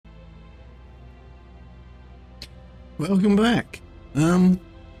Welcome back.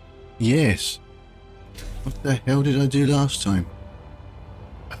 Yes. What the hell did I do last time?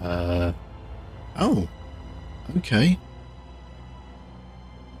 Oh. Okay.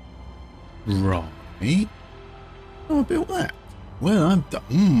 Right. Oh, I built that. Well, I've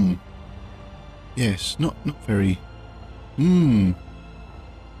done. Yes, not very.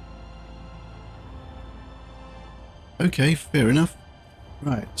 Okay, fair enough.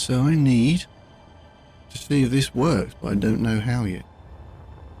 Right, so I need to see if this works, but I don't know how yet.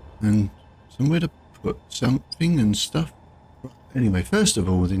 And somewhere to put something and stuff. Anyway, first of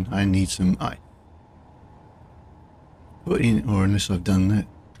all, then I need some ice. Put in, or unless I've done that.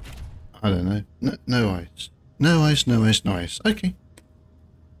 I don't know. No ice. No ice, no ice, no ice. Okay.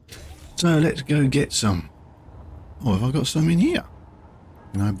 So let's go get some. Oh, have I got some in here?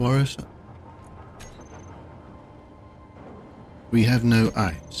 Can I borrow some? We have no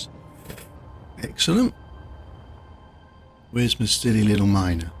ice. Excellent. Where's my silly little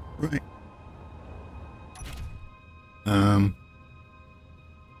miner? Right.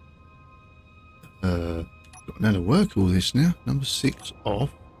 Got another work all this now. Number 6 off.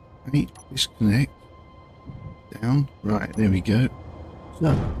 8 disconnect. Down. Right, there we go.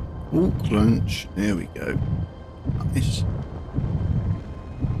 So, walk lunch. There we go. Ice.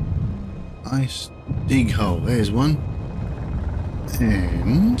 Ice dig hole. There's one.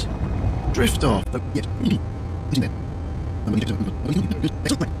 And drift off. Yes.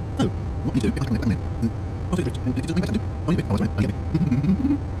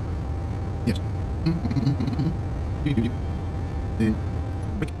 Yes.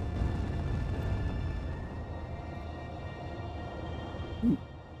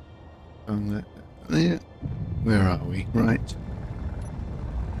 There. Where are we? Right.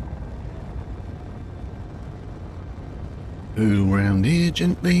 Poodle around here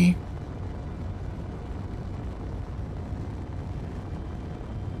gently.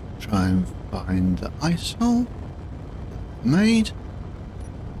 Try and find the ice hole. Made.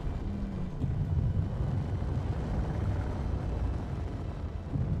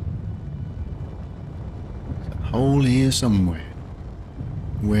 There's a hole here somewhere.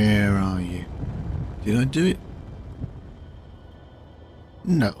 Where are you? Did I do it?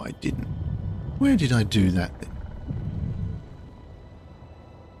 No, I didn't. Where did I do that then?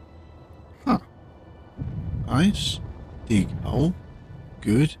 Huh. Ice. Dig hole.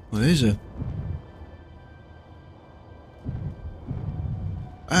 Good. Well, there's a...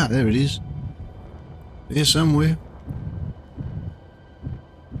 Ah, there it is. There somewhere.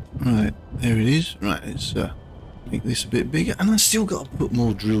 Right, there it is. Right, let's make this a bit bigger. And I still got to put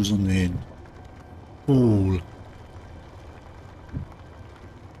more drills on the end. All.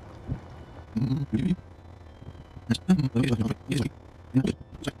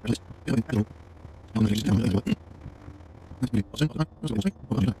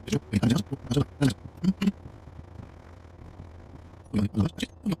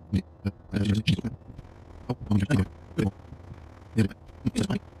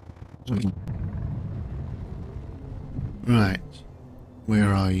 Right,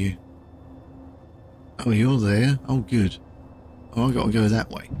 where are you? Oh, you're there. Oh, good. Oh, I got to go that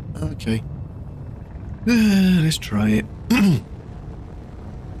way. Okay. Let's try it.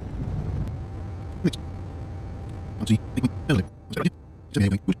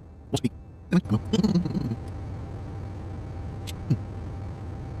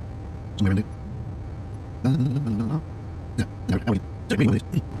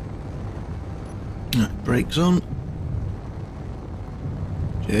 Brakes on.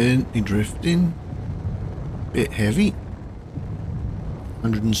 Gently drifting. Bit heavy.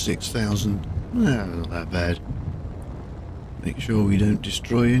 106,000. Not that bad. Make sure we don't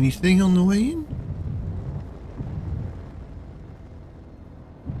destroy anything on the way in.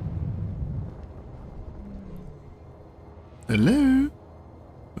 Hello?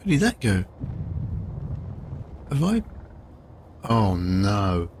 Where did that go? Have I? Oh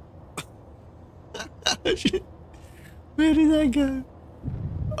no. Where did that go?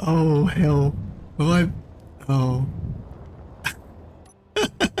 Oh hell. Have I? Oh.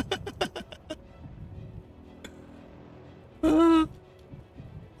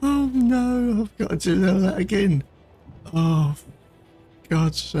 Oh no, I've got to do that again. Oh, for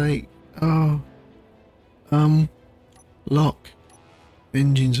God's sake. Oh. Lock.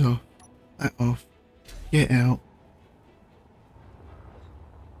 Engines off. That off. Get out.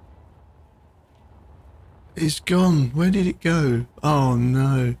 It's gone. Where did it go? Oh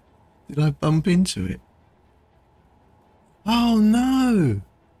no. Did I bump into it? Oh no.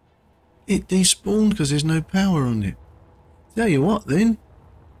 It despawned because there's no power on it. Tell you what then.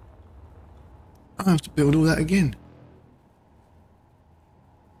 I have to build all that again.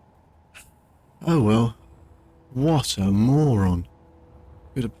 Oh well. What a moron.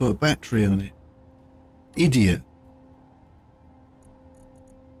 Could have put a battery on it. Idiot.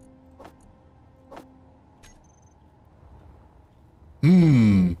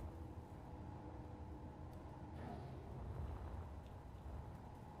 Hmm.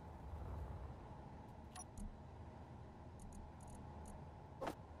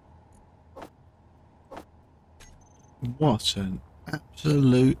 What an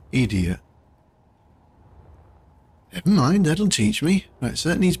absolute idiot. Never mind, that'll teach me. Right, so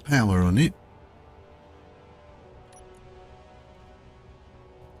that needs power on it.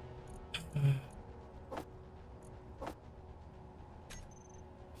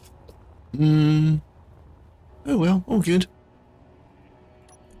 Oh well, all good.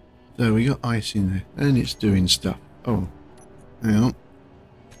 So we got ice in there, and it's doing stuff. Oh, hang on.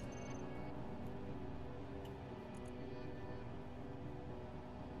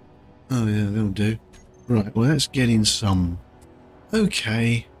 Oh yeah, that'll do. Right, well that's getting some.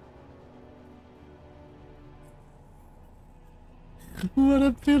 Okay. What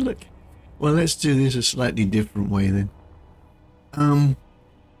a pillock. Well, let's do this a slightly different way then.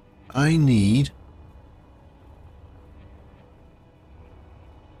 I need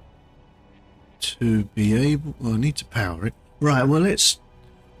to be able... Well, I need to power it. Right, well, let's...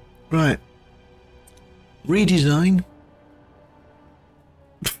 Right. Redesign.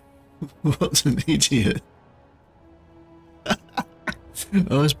 What's an idiot? Oh,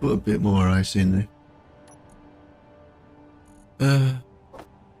 let's put a bit more ice in there.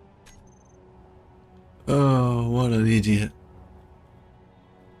 Oh, what an idiot.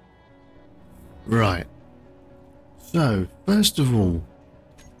 Right. So, first of all,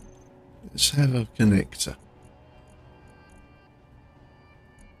 let's have a connector.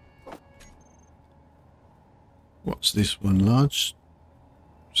 What's this one? Large?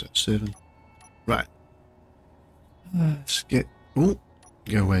 Is that 7? Right. Let's get... Oh,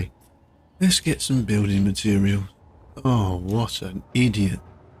 go away. Let's get some building material. Oh, what an idiot.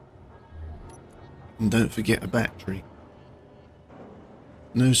 And don't forget a battery.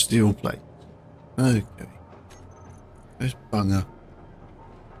 No steel plate. Okay. Let's bunger.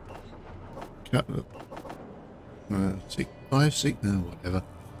 Couple of... 6, 5, 6, no, whatever.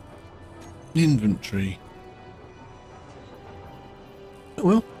 Inventory. Oh,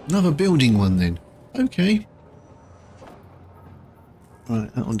 well, another building one then. Okay.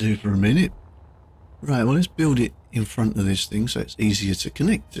 Right, that'll do for a minute. Right, well, let's build it in front of this thing so it's easier to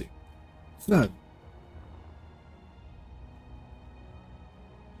connect to. So.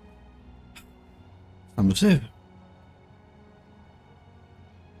 Number 7.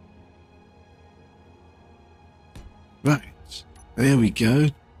 Right, there we go.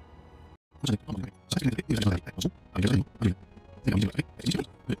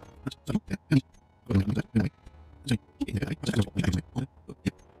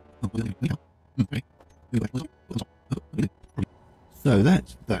 So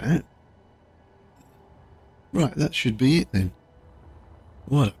that's that. Right, that should be it then.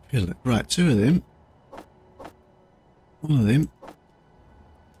 What a pillar. Right, 2 of them. 1 of them.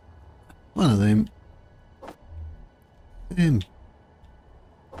 1 of them. Them.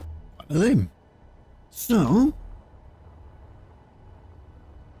 1 of them. So,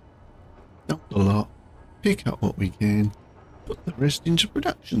 dump a lot, pick up what we can, put the rest into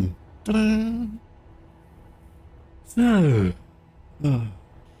production. Ta-da! So, oh,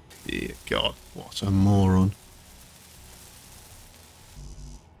 dear God, what a moron.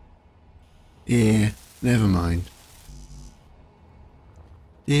 Yeah, never mind.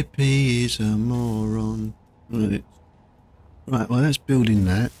 Dippy is a moron. Right, right, well, that's building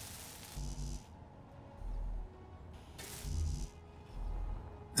that.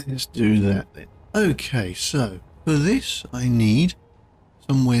 Let's do that then. Okay, so for this I need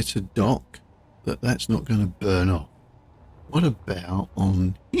somewhere to dock, but that's not going to burn off. What about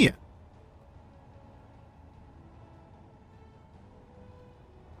on here?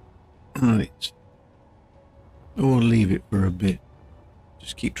 Right. Or leave it for a bit.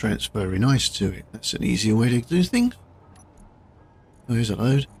 Just keep transferring ice to it. That's an easier way to do things. Oh, here's a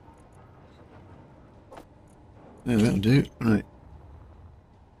load. Oh, that'll do. Right.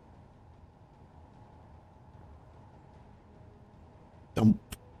 Dump.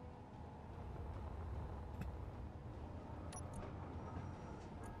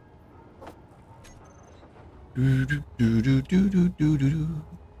 Do, do, do, do, do, do, do, do.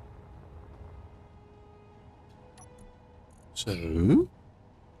 So,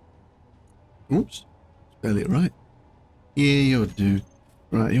 oops, spell it right. Yeah, you'll do.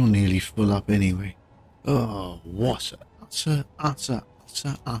 Right, you're nearly full up anyway. Oh, what a utter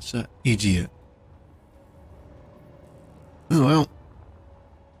idiot. Oh well.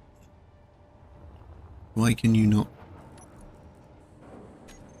 Why can you not?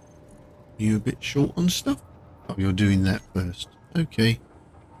 You a bit short on stuff? Oh, you're doing that first. Okay.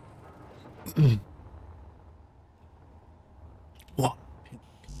 What?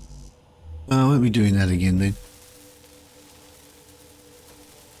 Oh, I won't be doing that again then.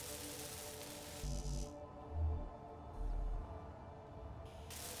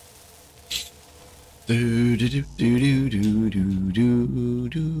 Do do do do do do do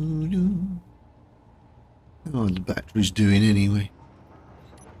do do. Oh, the battery's doing anyway.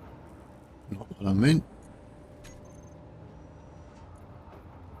 Not what I meant.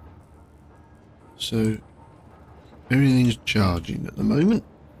 So everything's charging at the moment.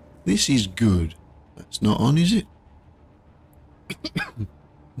 This is good. That's not on, is it?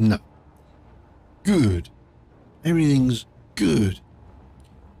 No. Good. Everything's good.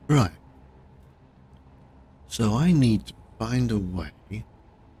 Right. So I need to find a way.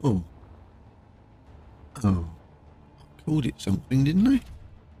 Oh. Oh. I called it something, didn't I?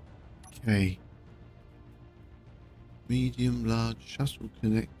 Okay. Medium, large, shuttle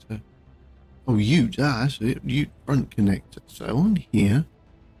connector. Oh, that's it. Front connector. So on here.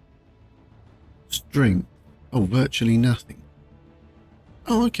 Strength. Oh, virtually nothing.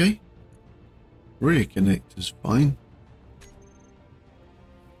 Oh, okay. Rear connector's fine.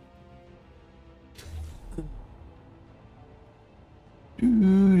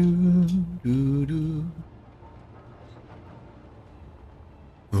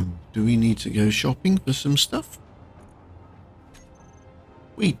 Do we need to go shopping for some stuff?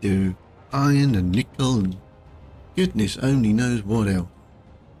 We do. Iron and nickel and goodness only knows what else.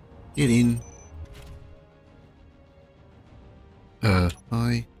 Get in.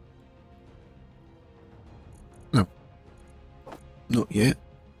 Hi. No. Not yet.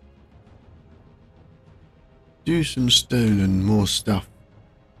 Do some stone and more stuff.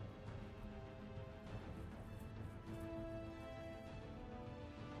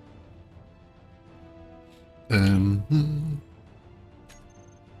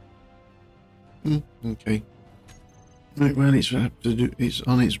 Okay. Right, well, it's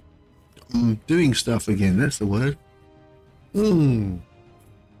on its doing stuff again. That's the word.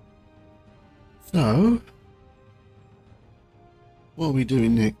 So, what are we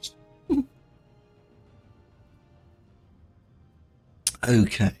doing next?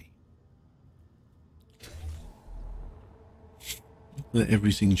 Okay. Let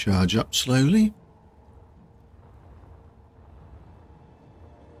everything charge up slowly.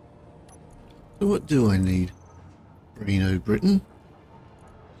 So what do I need? Reno Britain.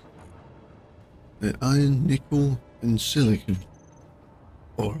 Iron, nickel and silicon.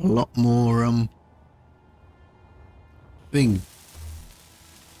 Or a lot more thing.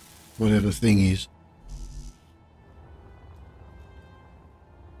 Whatever thing is.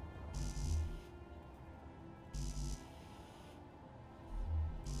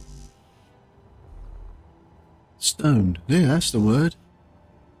 Stone. Yeah, that's the word.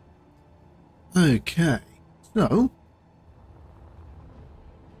 Okay. So.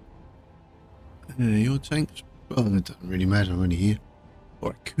 Your tank's... Oh, that doesn't really matter. I'm only here.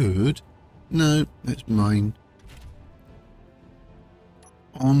 Or I could. No, that's mine.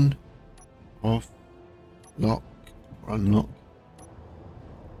 On. Off. Lock. Or unlock.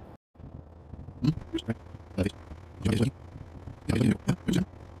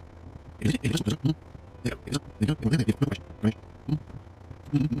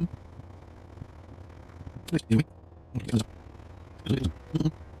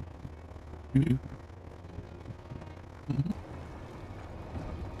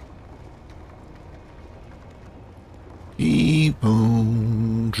 Keep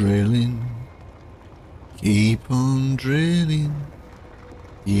on drilling. Keep on drilling.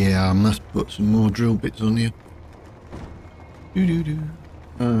 Yeah, I must put some more drill bits on here.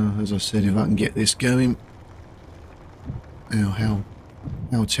 As I said, if I can get this going. Now,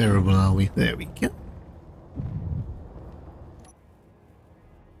 how terrible are we? There we go.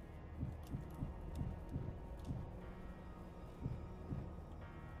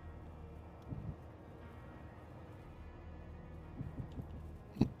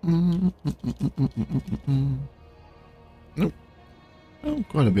 Nope. Oh,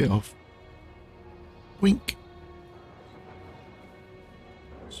 quite a bit off. Wink.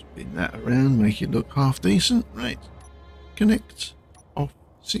 Spin that around, make it look half decent. Right. Connect. Off.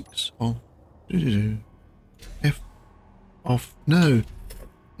 6. Off. F. Off. No.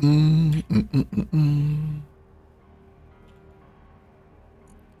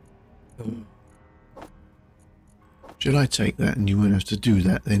 Should I take that and you won't have to do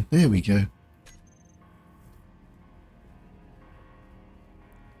that then? There we go.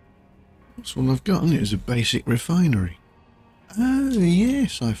 That's all I've got, and it was a basic refinery. Oh,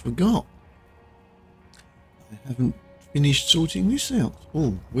 yes, I forgot. I haven't finished sorting this out.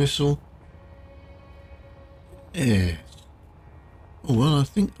 Oh, whistle. Yes. Oh, well, I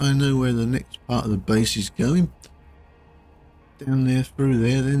think I know where the next part of the base is going. Down there, through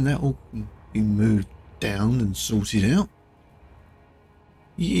there, then that will be moved down and sorted out.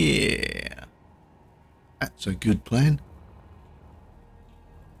 Yeah. That's a good plan.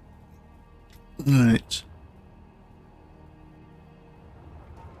 Right.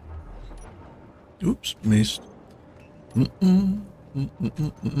 Oops, missed.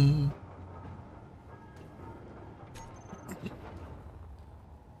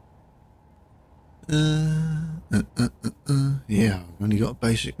 Yeah, I've only got a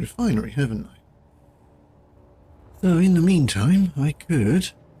basic refinery, haven't I? So in the meantime, I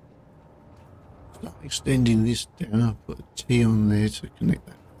could start extending this down. I'll put a T on there to connect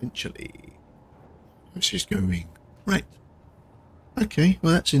that eventually. This is going. Right. Okay,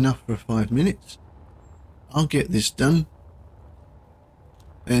 well that's enough for 5 minutes. I'll get this done.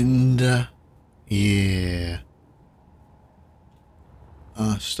 And, yeah.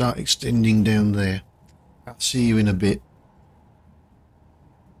 I'll start extending down there. I'll see you in a bit.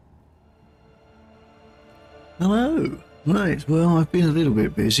 Hello. Right, well, I've been a little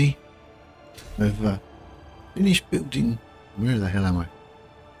bit busy. I've finished building... Where the hell am I?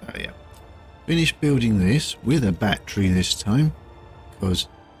 Oh, yeah. Finished building this with a battery this time. Because,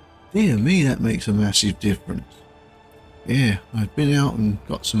 dear me, that makes a massive difference. Yeah, I've been out and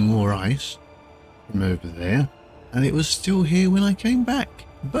got some more ice from over there. And it was still here when I came back.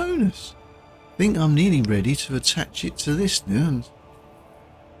 Bonus. I think I'm nearly ready to attach it to this now and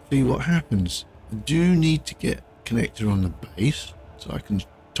see what happens. I do need to get a connector on the base so I can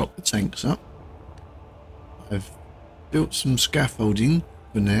top the tanks up. I've built some scaffolding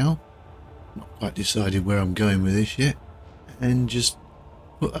for now. Not quite decided where I'm going with this yet. And just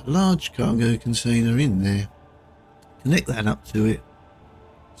put a large cargo container in there. Connect that up to it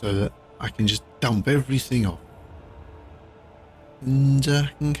so that I can just dump everything off. And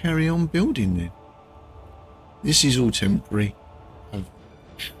I can carry on building then. This is all temporary. Well,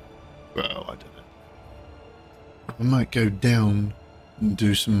 I don't know. I might go down and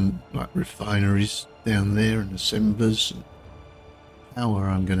do some like refineries down there and assemblers and power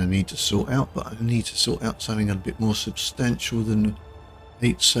I'm going to need to sort out, but I need to sort out something a bit more substantial than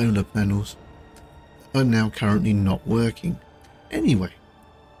 8 solar panels that are now currently not working. Anyway,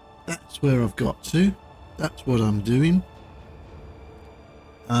 that's where I've got to. That's what I'm doing.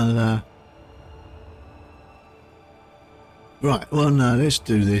 Right, well no, let's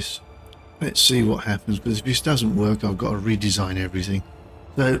do this. Let's see what happens, because if this doesn't work I've got to redesign everything.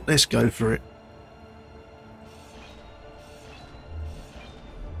 So let's go for it.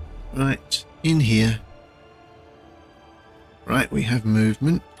 Right, in here. Right, we have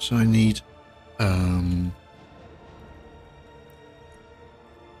movement, so I need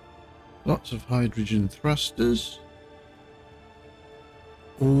lots of hydrogen thrusters.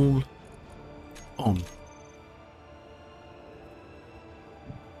 All on.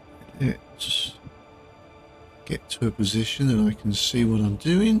 Let's get to a position that I can see what I'm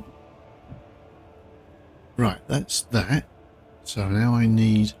doing. Right, that's that. So now I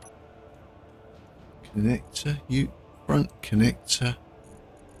need connector, front connector,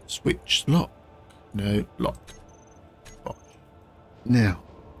 switch lock. No, lock. Bosh. Now,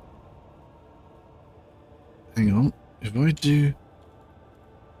 hang on. If I do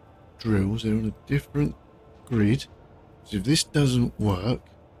drills, they're on a different grid. So if this doesn't work,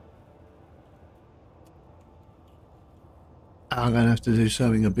 I'm going to have to do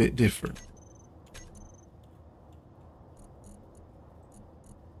something a bit different.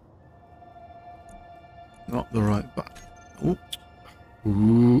 Not the right button. Oh.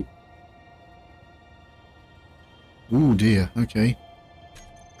 Ooh. Ooh dear, okay.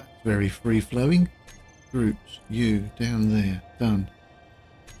 That's very free flowing. Groups, you, down there, done.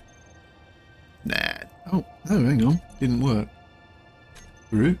 Nah. Oh, hang on. Didn't work.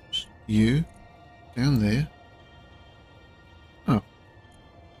 Groups, you, down there. Oh.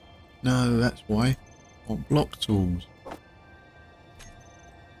 No, that's why. On block tools.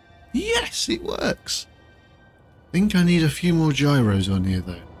 Yes, it works. I think I need a few more gyros on here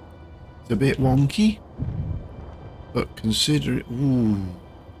though. It's a bit wonky. But consider it. Ooh.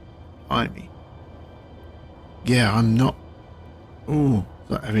 Blimey. Yeah, I'm not. Ooh,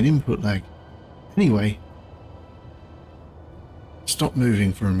 it's like having input lag. Anyway. Stop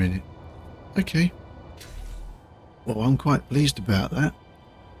moving for a minute. Okay. Well, I'm quite pleased about that.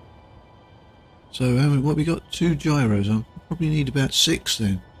 So, what we got? 2 gyros on. Probably need about 6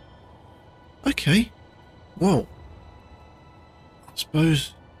 then. Okay. Well, I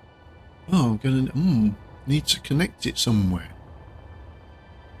suppose. Oh, I'm gonna need to connect it somewhere.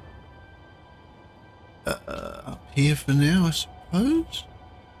 Up here for now, I suppose.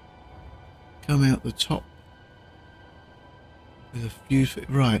 Come out the top with a few.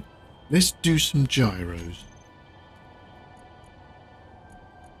 Right. Let's do some gyros.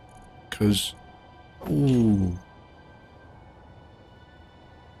 Because. Ooh.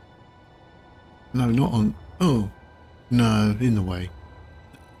 No, not on. Oh. No, in the way.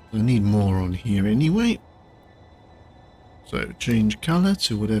 I need more on here anyway. So change colour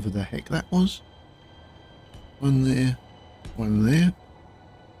to whatever the heck that was. One there. One there.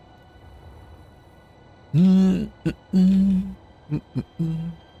 What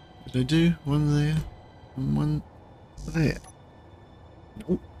did I do? One there. And one there.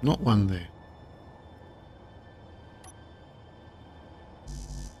 Nope, not one there.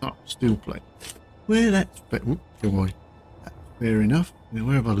 Oh, steel plate. Well, that's better. Boy. That's fair enough. Now,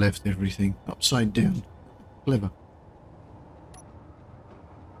 where have I left everything? Upside down. Clever.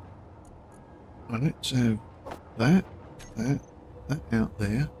 Right, let's have that out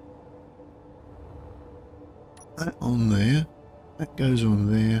there. That on there. That goes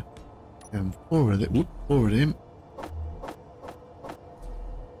on there. And four of them.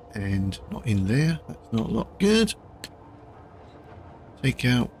 And not in there. That's not a lot good. Take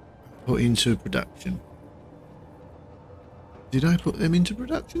out, put into production. Did I put them into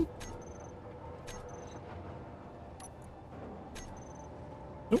production?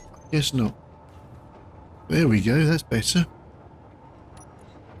 Nope, I guess not. There we go, that's better.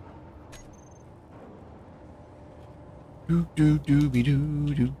 Do do do be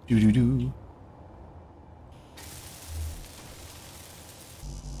do do do do do.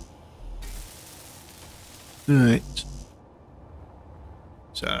 Right.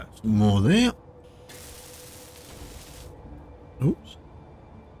 So some more there. Oops.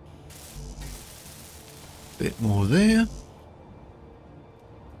 Bit more there.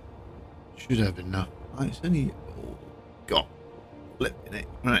 Should have enough. It's only. Oh, God. Flipping it.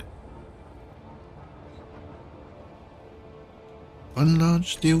 Right. One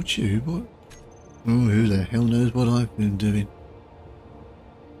large steel tube. What? Oh, who the hell knows what I've been doing?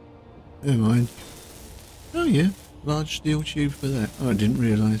 Never mind. Oh, yeah. Large steel tube for that. Oh, I didn't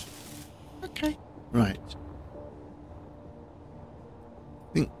realise. Okay. Right.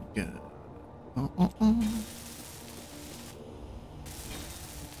 Think.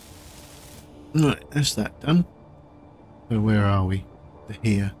 Right, that's that done. So where are we?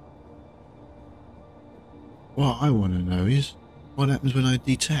 Here. What I want to know is what happens when I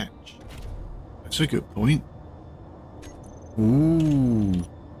detach. That's a good point. Ooh.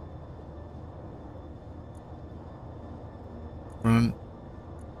 Front.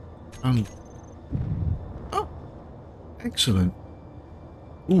 Oh, excellent.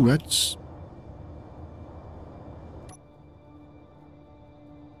 Ooh, that's.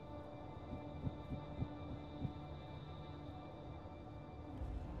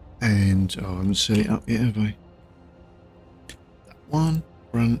 And oh, I haven't set it up yet, have I? That one,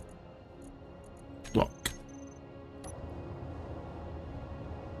 front, block.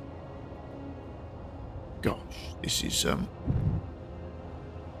 Gosh, this is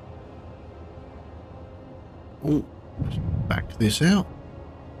oh, let's back this out.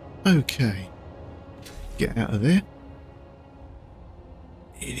 Okay, get out of there.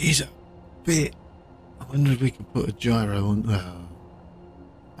 It is a bit. I wonder if we can put a gyro on.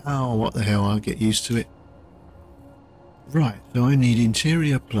 Oh, what the hell, I'll get used to it. Right, so I need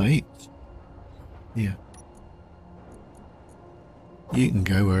interior plates. Yeah. You can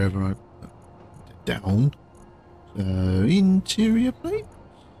go wherever I put it down. So, interior plates?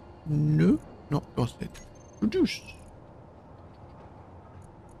 No, not got it. Produce.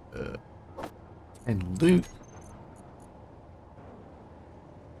 And loot.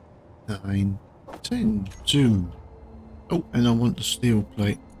 9, 10, zoom. Oh, and I want the steel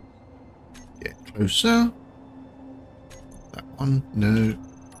plate. Get closer. That one, no.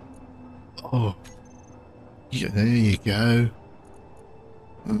 Oh, yeah, there you go.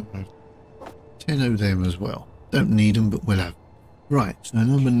 10 of them as well. Don't need them, but we'll have. Right, so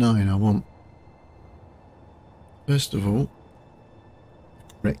number 9, I want. First of all,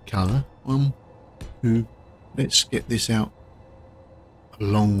 correct colour. 1, 2. Let's get this out a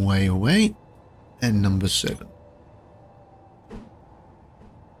long way away. And number 7.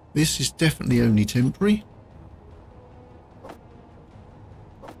 This is definitely only temporary.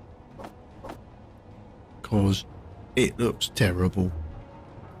 Because it looks terrible.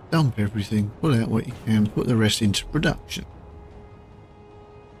 Dump everything, pull out what you can, put the rest into production.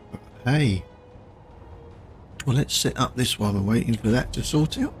 But hey, Well, let's set up this while we're waiting for that to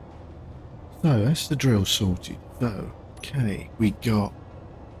sort out. So that's the drill sorted. So, okay, we got...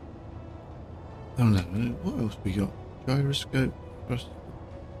 Oh no, what else we got? Gyroscope, thrust.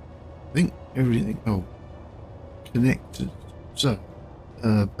 I think everything. Oh, connectors. So,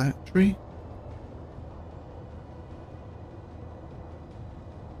 battery.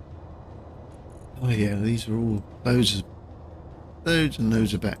 Oh yeah, these are all loads and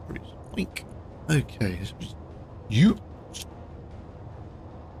loads of batteries. Wink. Okay, you.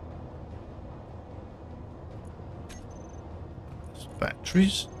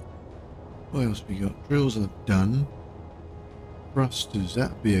 Batteries. What else we got? Drills are done. Thrusters,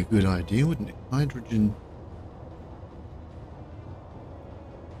 that'd be a good idea, wouldn't it? Hydrogen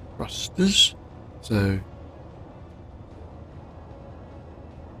thrusters. So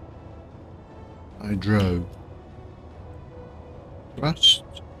hydro thrust.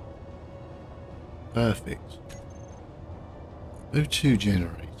 Perfect. O2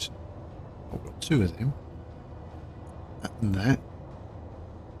 generator. I've got two of them. That and that.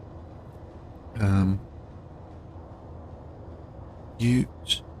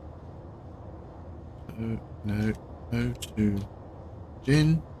 Ute. Oh, no. O2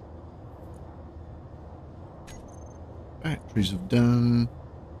 gen. Batteries have done.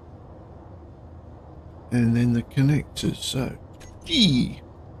 And then the connectors. So, G.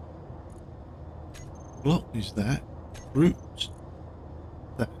 Block is that. Root.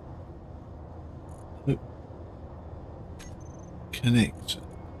 That. Oh. Connector.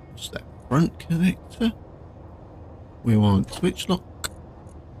 What's that? Front connector? We want switch lock.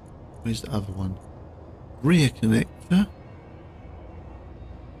 Where's the other one? Rear connector.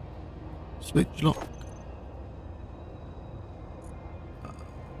 Switch lock.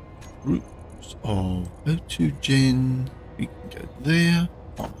 Roots of O2 gen. We can go there.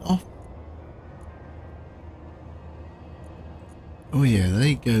 On off. Oh yeah,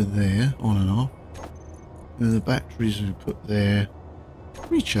 they go there. On and off. And the batteries we put there.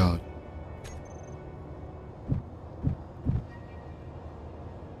 Recharge.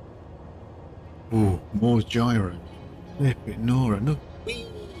 Oh, more gyros. Flip it, Nora. Look. Whee!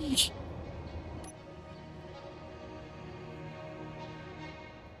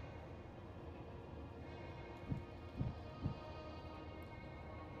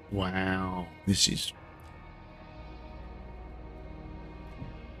 Wow. This is...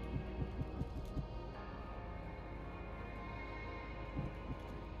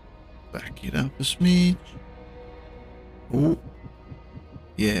 Back it up a smidge. Oh.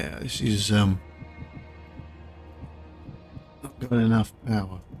 Yeah, this is, not got enough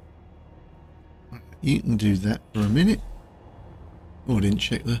power. You can do that for a minute. Oh, I didn't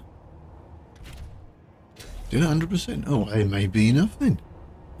check the... Did it 100%? Oh, it may be enough then.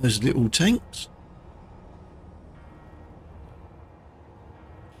 Those little tanks.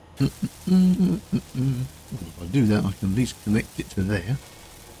 If I do that, I can at least connect it to there.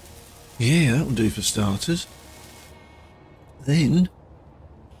 Yeah, that'll do for starters. Then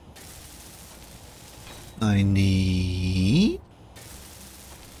I need,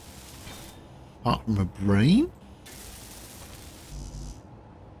 apart from a brain.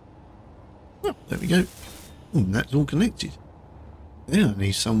 Oh, there we go. Oh, and that's all connected. Then I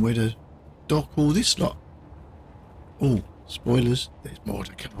need somewhere to dock all this lot. Oh, spoilers, there's more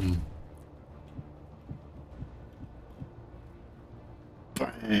to come.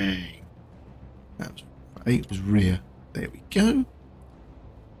 Bang. That was 8 was rear. There we go.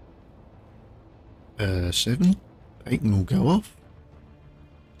 7. 8 will go off.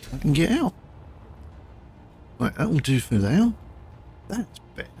 I can get out. Right, that'll do for now. That's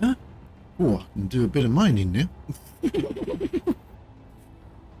better. Oh, I can do a bit of mining now.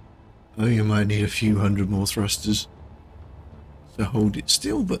 Oh, you might need a few hundred more thrusters to hold it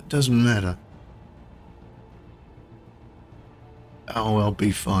still, but it doesn't matter. Oh, I'll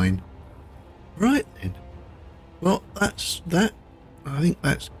be fine. Right then. Well, that's that. I think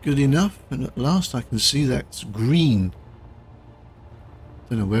that's good enough. And at last I can see that's green.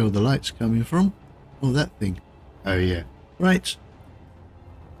 Don't know where all the light's coming from. Oh, that thing. Oh, yeah. Right.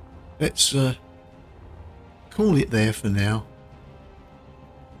 Let's call it there for now.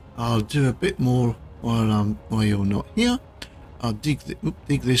 I'll do a bit more while you're not here. I'll dig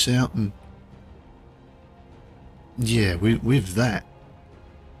this out and yeah, with that,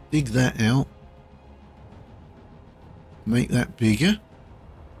 dig that out, make that bigger,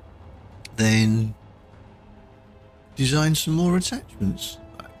 then design some more attachments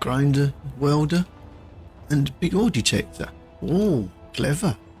like grinder, welder, and big ore detector. Oh,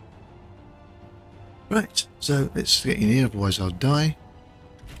 clever. Right, so let's get in here, otherwise I'll die.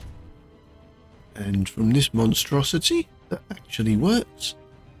 And from this monstrosity that actually works.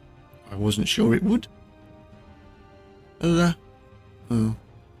 I wasn't sure it would. Oh.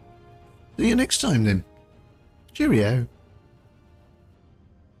 See you next time then. Cheerio.